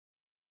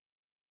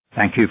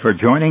Thank you for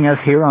joining us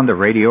here on the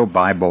Radio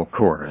Bible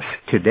Course.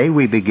 Today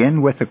we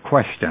begin with a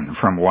question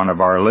from one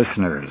of our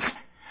listeners.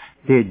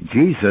 Did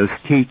Jesus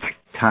teach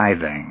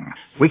tithing?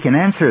 We can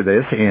answer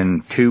this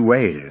in two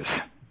ways.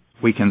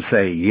 We can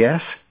say,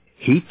 yes,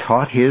 he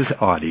taught his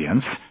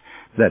audience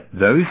that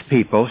those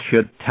people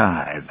should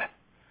tithe.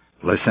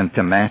 Listen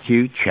to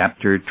Matthew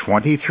chapter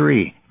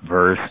 23,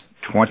 verse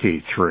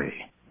 23.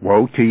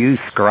 Woe to you,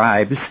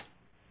 scribes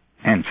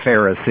and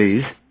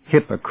Pharisees,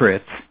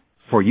 hypocrites,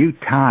 for you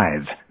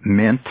tithe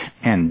mint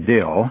and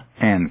dill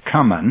and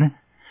cumin,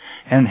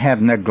 and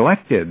have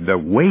neglected the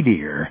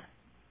weightier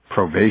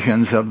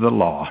provisions of the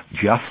law,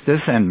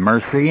 justice and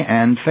mercy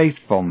and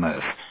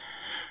faithfulness.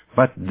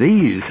 But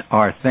these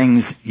are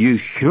things you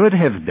should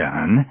have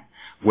done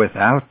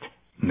without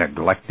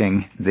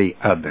neglecting the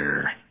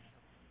other.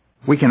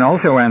 We can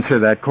also answer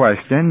that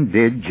question,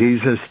 did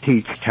Jesus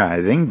teach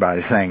tithing,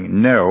 by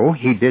saying, no,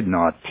 he did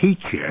not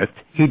teach it.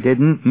 He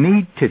didn't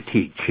need to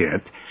teach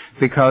it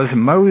because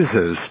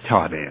Moses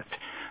taught it.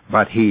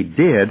 But he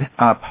did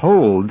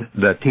uphold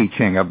the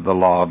teaching of the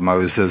law of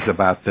Moses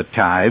about the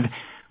tithe,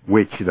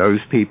 which those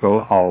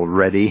people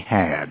already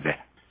had.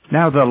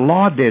 Now, the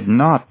law did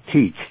not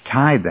teach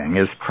tithing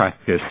as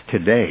practiced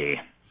today.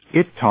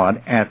 It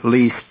taught at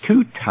least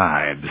 2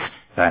 tithes,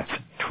 that's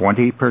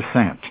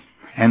 20%,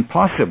 and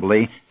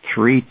possibly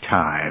 3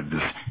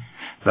 tithes.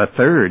 The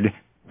third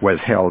was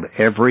held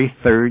every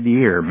 3rd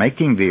year,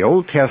 making the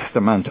Old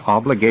Testament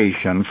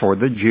obligation for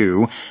the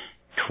Jew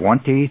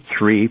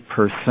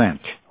 23%,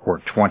 or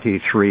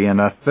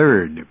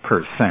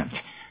 23.33%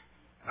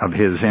 of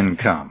his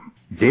income.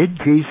 Did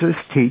Jesus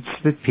teach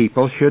that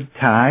people should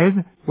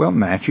tithe? Well,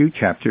 Matthew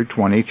chapter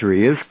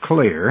 23 is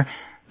clear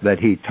that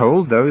he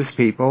told those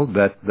people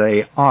that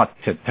they ought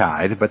to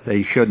tithe, but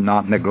they should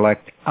not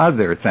neglect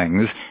other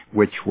things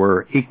which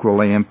were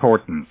equally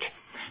important.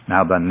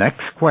 Now, the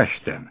next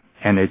question,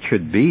 and it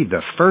should be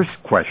the first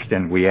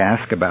question we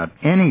ask about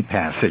any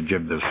passage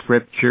of the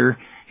Scripture,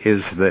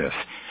 is this: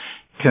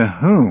 to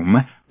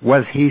whom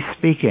was he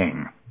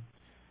speaking?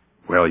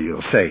 Well,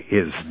 you'll say,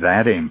 is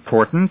that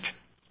important?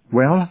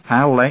 Well,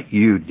 I'll let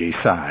you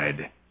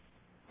decide.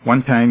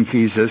 One time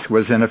Jesus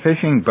was in a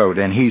fishing boat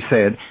and he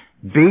said,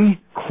 "Be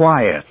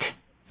quiet."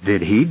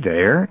 Did he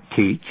there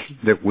teach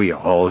that we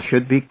all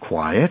should be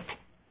quiet?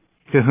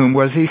 To whom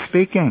was he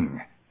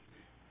speaking?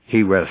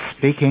 He was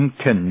speaking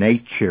to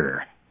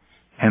nature,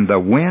 and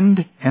the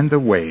wind and the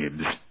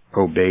waves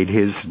obeyed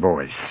his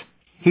voice.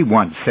 He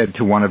once said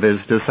to one of his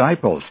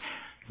disciples,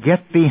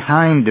 "Get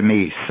behind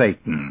me,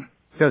 Satan."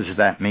 Does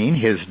that mean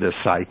his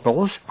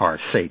disciples are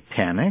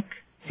satanic?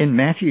 In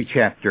Matthew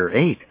chapter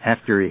 8,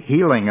 after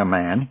healing a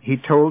man, he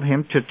told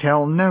him to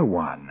tell no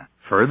one.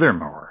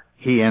 Furthermore,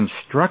 he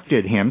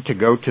instructed him to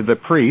go to the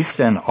priest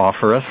and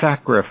offer a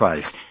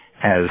sacrifice,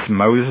 as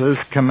Moses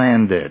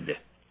commanded.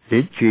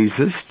 Did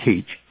Jesus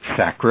teach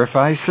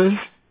sacrifices?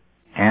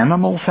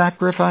 Animal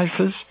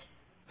sacrifices?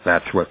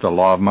 That's what the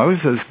law of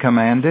Moses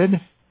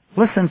commanded.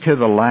 Listen to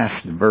the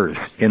last verse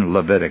in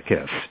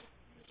Leviticus.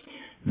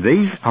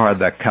 These are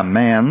the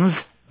commands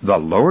the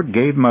Lord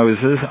gave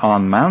Moses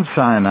on Mount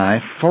Sinai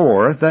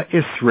for the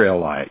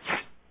Israelites.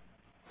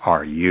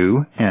 Are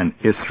you an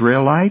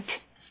Israelite?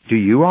 Do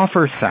you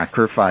offer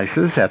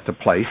sacrifices at the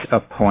place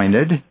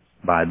appointed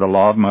by the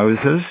law of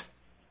Moses?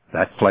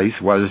 That place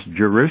was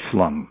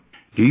Jerusalem.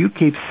 Do you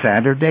keep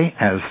Saturday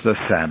as the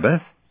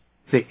Sabbath?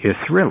 The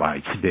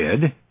Israelites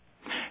did.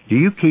 Do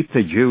you keep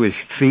the Jewish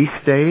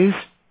feast days?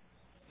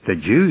 The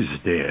Jews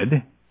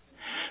did.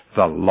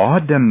 The law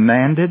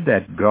demanded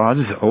that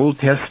God's Old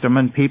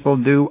Testament people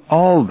do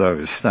all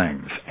those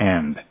things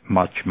and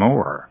much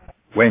more.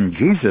 When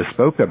Jesus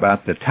spoke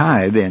about the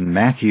tithe in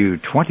Matthew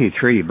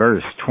 23,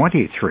 verse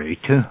 23,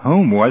 to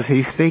whom was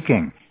he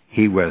speaking?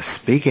 He was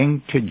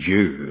speaking to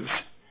Jews.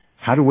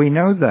 How do we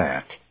know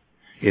that?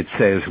 It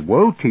says,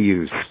 "Woe to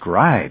you,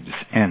 scribes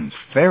and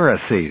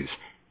Pharisees,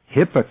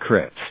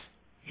 hypocrites."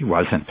 He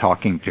wasn't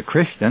talking to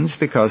Christians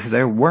because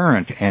there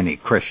weren't any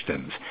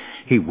Christians.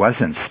 He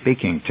wasn't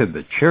speaking to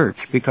the church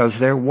because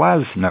there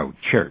was no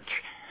church.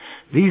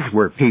 These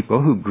were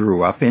people who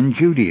grew up in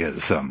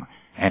Judaism,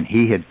 and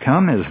he had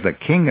come as the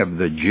King of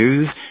the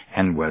Jews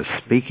and was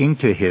speaking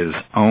to his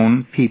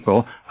own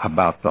people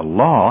about the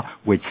law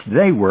which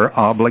they were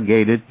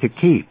obligated to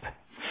keep.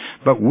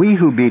 But we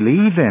who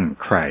believe in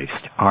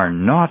Christ are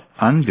not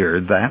under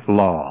that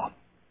law.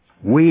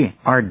 We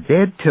are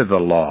dead to the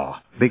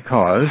law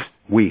because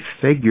we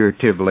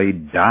figuratively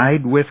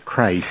died with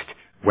Christ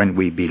when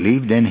we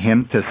believed in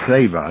him to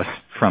save us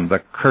from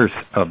the curse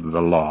of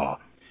the law.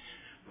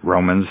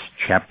 Romans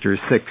chapter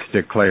 6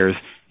 declares,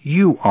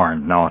 "You are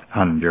not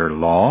under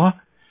law,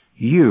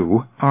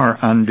 you are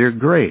under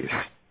grace."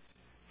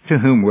 To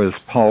whom was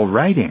Paul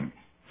writing?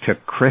 To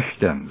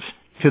Christians,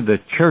 to the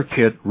church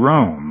at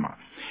Rome.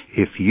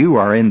 If you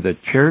are in the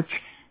church,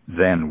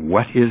 then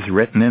what is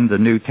written in the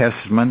New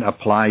Testament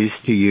applies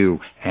to you,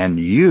 and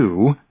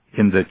you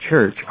in the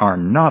church are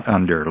not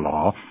under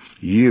law,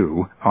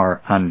 you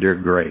are under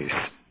grace.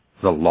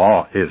 The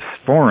law is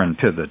foreign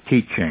to the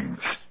teachings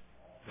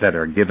that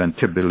are given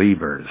to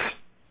believers.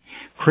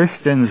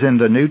 Christians in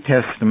the New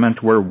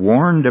Testament were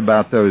warned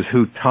about those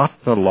who taught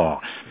the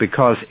law,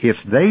 because if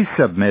they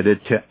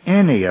submitted to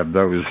any of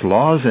those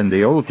laws in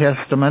the Old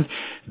Testament,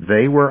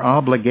 they were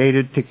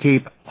obligated to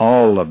keep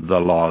all of the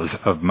laws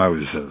of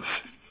Moses.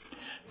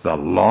 The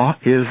law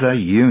is a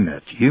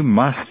unit. You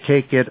must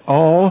take it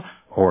all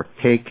or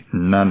take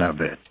none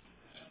of it.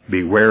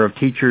 Beware of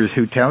teachers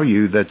who tell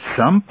you that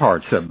some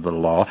parts of the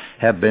law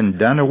have been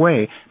done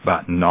away,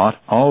 but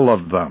not all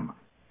of them.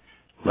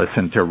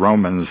 Listen to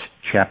Romans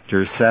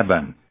chapter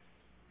 7,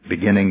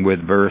 beginning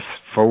with verse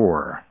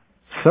 4.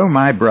 So,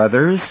 my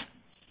brothers,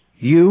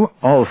 you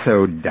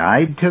also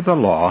died to the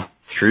law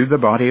through the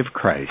body of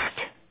Christ,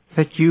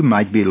 that you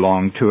might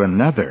belong to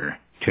another,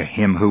 to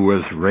him who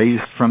was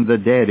raised from the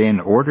dead,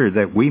 in order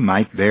that we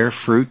might bear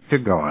fruit to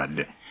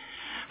God.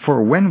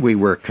 For when we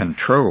were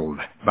controlled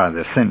by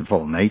the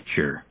sinful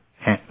nature,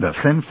 the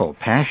sinful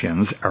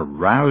passions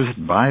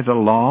aroused by the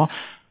law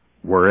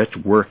were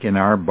at work in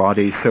our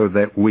bodies, so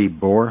that we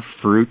bore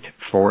fruit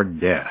for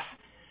death.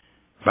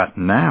 But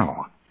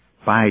now,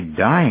 by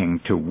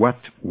dying to what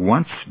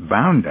once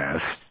bound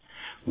us,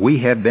 we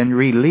have been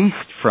released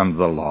from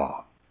the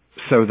law,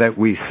 so that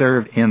we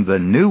serve in the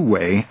new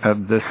way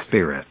of the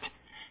Spirit,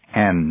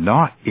 and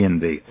not in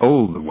the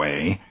old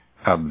way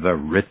of the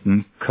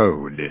written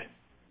code.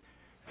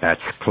 That's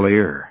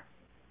clear.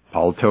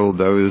 Paul told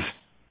those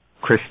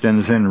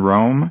Christians in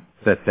Rome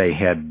that they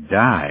had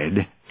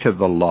died to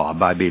the law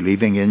by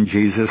believing in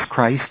Jesus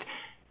Christ,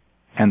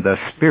 and the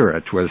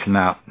Spirit was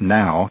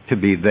now to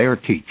be their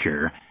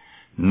teacher,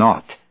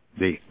 not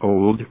the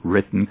old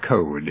written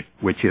code,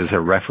 which is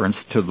a reference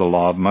to the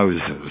law of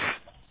Moses.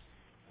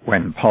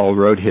 When Paul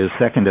wrote his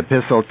second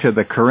epistle to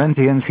the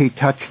Corinthians, he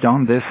touched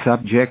on this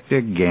subject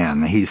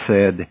again. He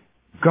said,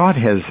 God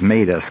has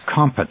made us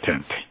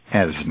competent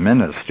as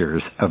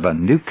ministers of a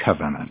new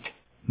covenant,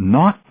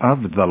 not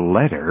of the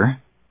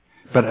letter,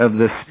 but of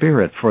the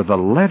Spirit. For the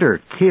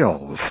letter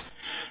kills,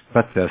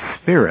 but the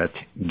Spirit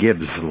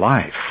gives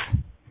life.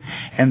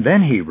 And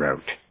then he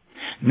wrote,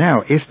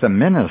 Now if the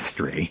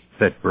ministry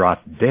that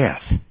brought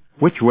death,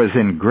 which was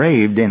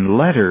engraved in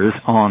letters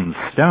on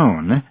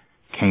stone,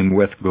 came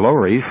with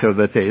glory, so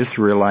that the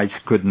Israelites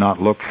could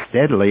not look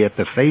steadily at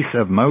the face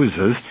of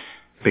Moses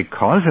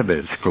because of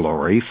its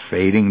glory,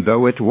 fading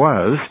though it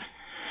was,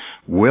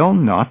 will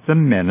not the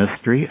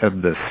ministry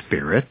of the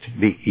Spirit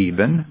be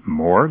even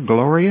more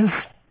glorious?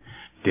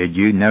 Did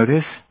you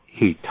notice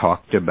he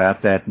talked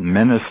about that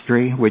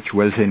ministry which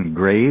was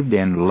engraved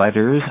in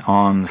letters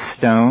on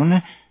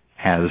stone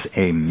as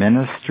a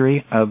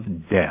ministry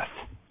of death?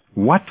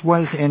 What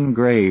was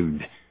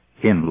engraved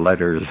in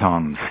letters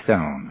on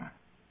stone?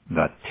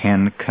 The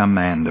 10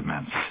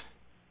 Commandments.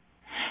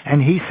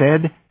 And he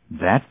said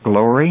that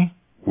glory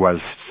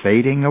was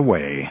fading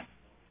away,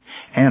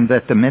 and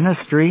that the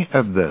ministry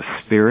of the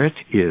Spirit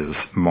is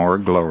more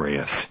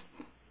glorious.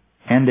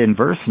 And in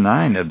verse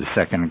 9 of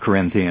 2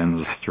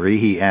 Corinthians 3,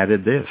 he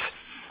added this,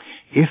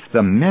 If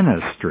the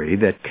ministry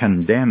that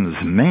condemns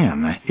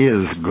men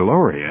is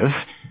glorious,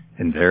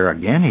 and there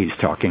again he's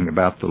talking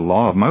about the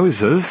law of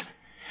Moses,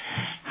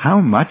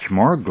 how much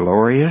more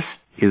glorious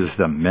is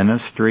the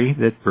ministry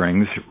that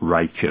brings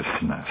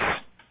righteousness?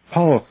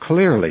 Paul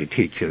clearly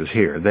teaches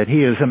here that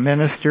he is a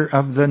minister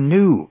of the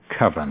new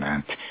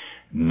covenant,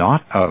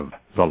 not of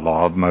the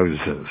law of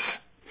Moses.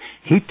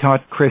 He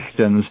taught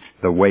Christians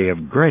the way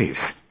of grace,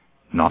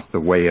 not the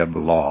way of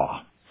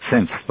law.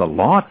 Since the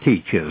law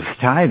teaches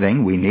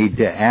tithing, we need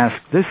to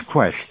ask this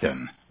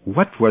question: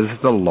 what was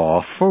the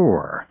law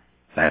for?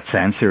 That's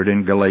answered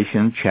in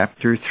Galatians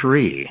chapter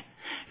 3.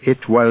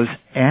 It was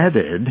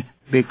added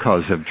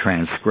because of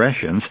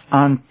transgressions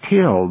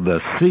until the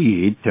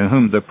seed to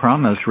whom the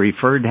promise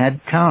referred had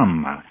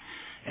come.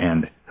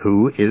 And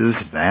who is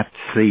that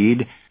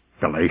seed?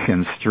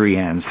 Galatians 3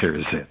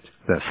 answers it.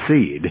 The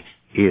seed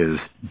is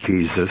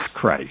Jesus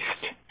Christ.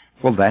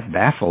 Well, that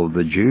baffled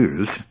the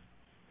Jews.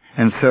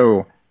 And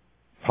so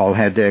Paul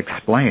had to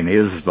explain,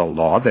 is the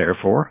law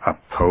therefore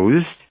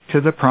opposed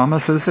to the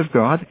promises of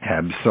God?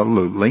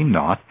 Absolutely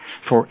not.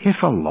 For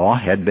if a law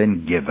had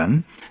been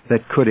given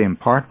that could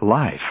impart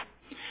life,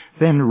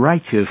 then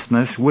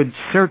righteousness would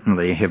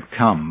certainly have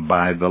come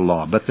by the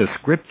law. But the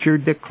Scripture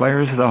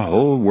declares the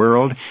whole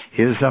world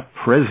is a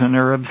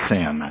prisoner of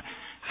sin,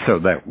 so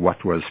that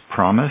what was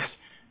promised,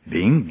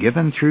 being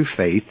given through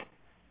faith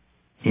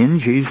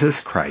in Jesus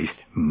Christ,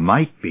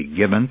 might be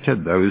given to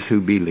those who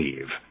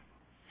believe.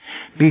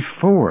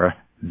 Before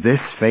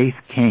this faith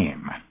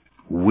came,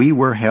 we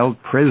were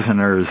held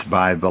prisoners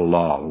by the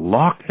law,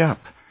 locked up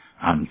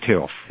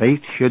until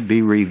faith should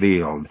be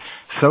revealed.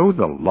 So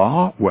the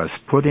law was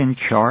put in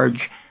charge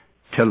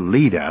to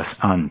lead us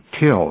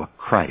until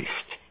Christ,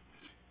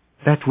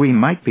 that we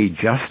might be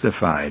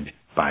justified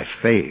by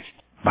faith.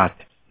 But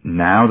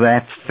now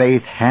that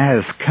faith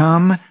has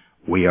come,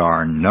 we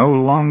are no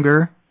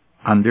longer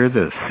under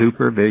the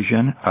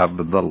supervision of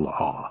the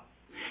law.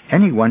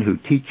 Anyone who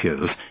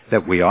teaches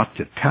that we ought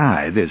to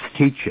tithe is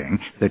teaching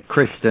that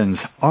Christians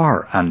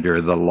are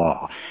under the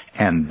law,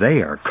 and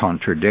they are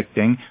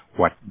contradicting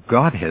what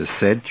God has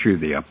said through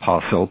the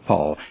Apostle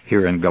Paul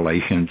here in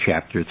Galatians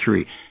chapter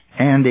 3,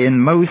 and in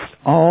most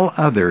all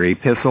other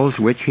epistles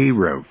which he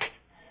wrote.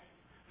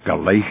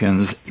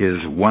 Galatians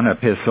is one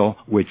epistle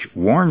which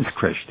warns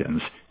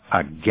Christians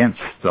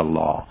against the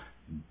law.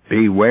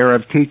 Beware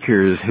of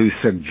teachers who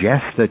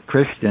suggest that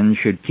Christians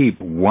should keep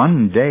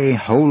one day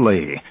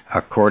holy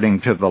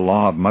according to the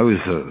law of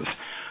Moses,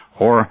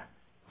 or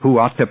who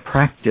ought to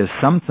practice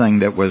something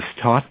that was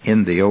taught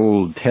in the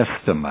Old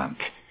Testament.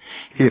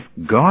 If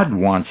God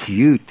wants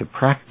you to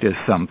practice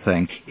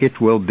something,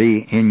 it will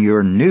be in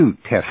your New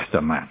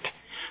Testament.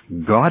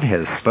 God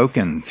has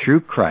spoken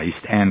through Christ,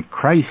 and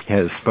Christ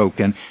has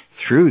spoken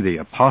through the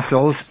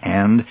apostles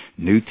and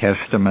New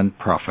Testament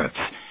prophets.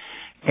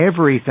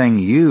 Everything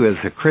you as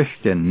a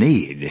Christian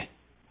need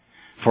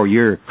for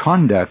your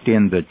conduct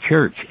in the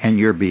church and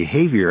your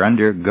behavior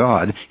under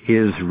God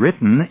is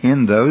written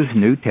in those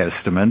New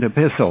Testament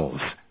epistles.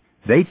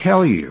 They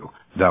tell you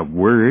the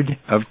Word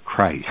of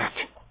Christ.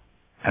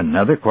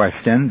 Another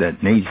question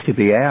that needs to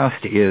be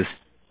asked is,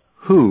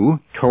 who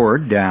tore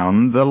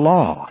down the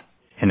law?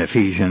 In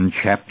Ephesians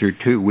chapter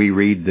 2 we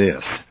read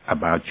this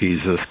about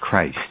Jesus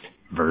Christ,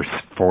 verse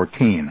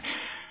 14.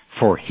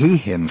 For he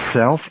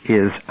himself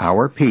is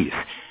our peace,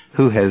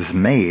 who has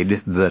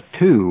made the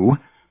two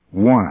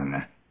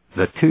one.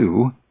 The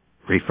two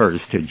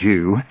refers to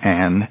Jew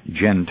and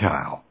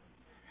Gentile.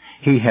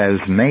 He has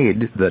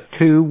made the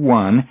two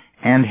one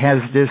and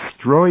has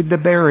destroyed the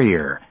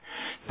barrier,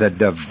 the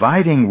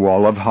dividing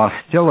wall of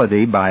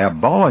hostility, by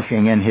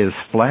abolishing in his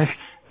flesh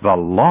the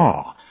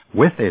law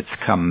with its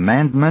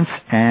commandments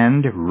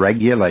and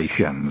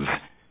regulations.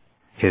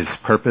 His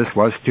purpose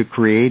was to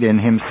create in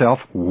himself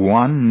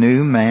one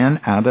new man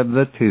out of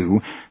the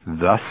two,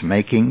 thus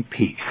making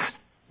peace.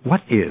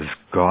 What is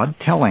God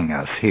telling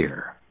us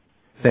here?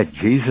 That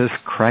Jesus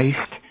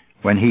Christ,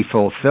 when he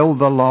fulfilled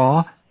the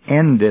law,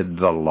 ended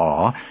the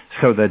law,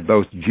 so that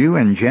both Jew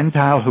and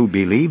Gentile who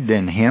believed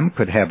in him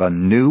could have a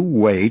new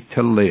way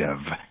to live,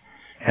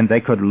 and they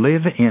could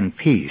live in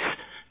peace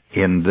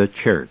in the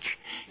church.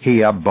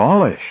 He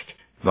abolished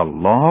the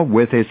law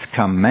with its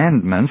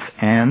commandments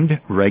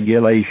and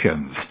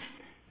regulations.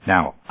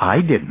 Now, I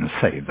didn't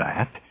say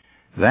that.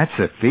 That's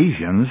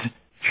Ephesians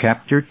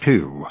chapter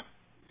 2,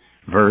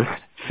 verse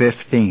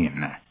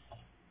 15.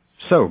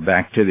 So,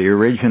 back to the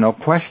original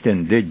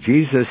question, did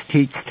Jesus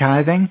teach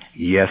tithing?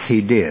 Yes, he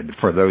did,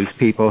 for those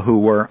people who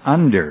were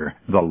under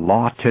the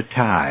law to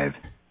tithe,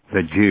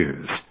 the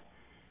Jews.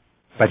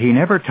 But he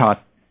never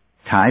taught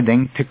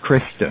tithing to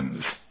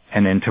Christians,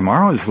 and in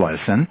tomorrow's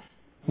lesson,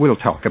 we'll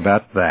talk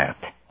about that.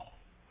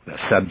 The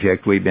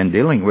subject we've been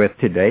dealing with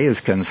today is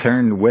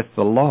concerned with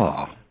the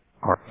law,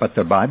 but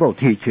the Bible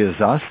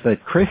teaches us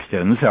that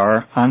Christians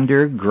are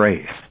under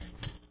grace.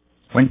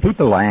 When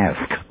people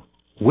ask,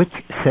 which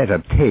set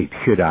of tapes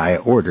should I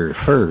order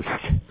first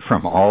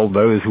from all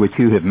those which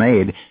you have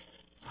made,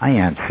 I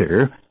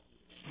answer,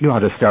 you ought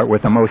to start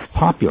with the most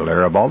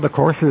popular of all the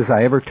courses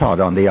I ever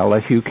taught on the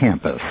LSU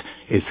campus.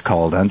 It's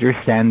called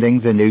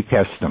Understanding the New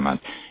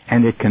Testament,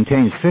 and it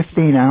contains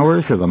 15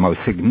 hours of the most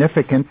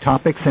significant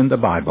topics in the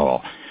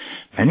Bible.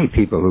 Many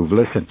people who've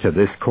listened to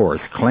this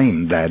course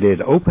claim that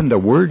it opened the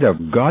Word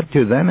of God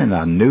to them in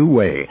a new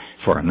way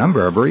for a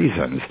number of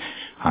reasons.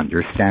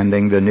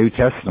 Understanding the New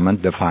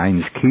Testament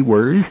defines key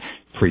words,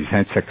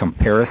 presents a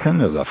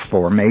comparison of the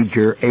four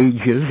major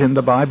ages in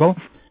the Bible,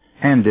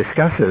 and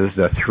discusses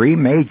the three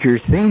major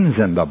themes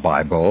in the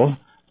Bible,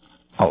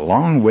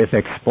 along with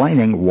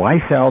explaining why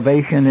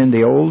salvation in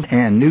the Old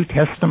and New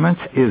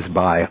Testaments is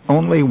by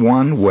only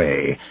one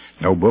way.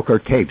 No book or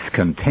tapes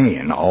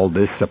contain all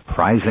this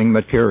surprising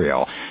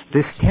material.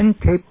 This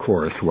 10-tape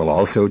course will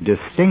also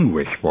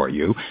distinguish for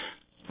you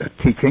the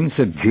teachings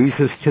of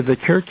Jesus to the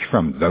church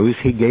from those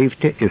he gave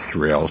to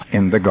Israel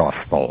in the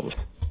Gospels.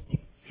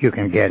 You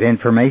can get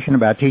information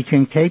about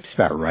teaching tapes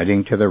by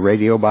writing to the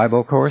Radio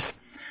Bible Course.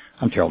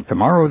 Until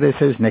tomorrow, this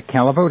is Nick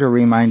Calavoda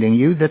reminding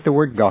you that the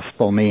word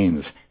gospel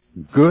means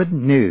good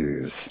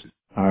news.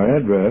 Our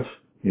address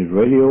is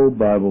Radio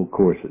Bible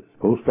Courses,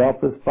 Post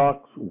Office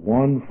Box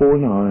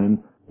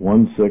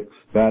 14916,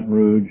 Baton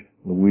Rouge,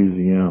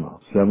 Louisiana,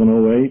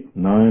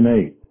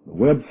 70898. The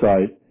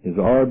website is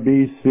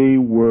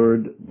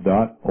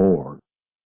rbcword.org.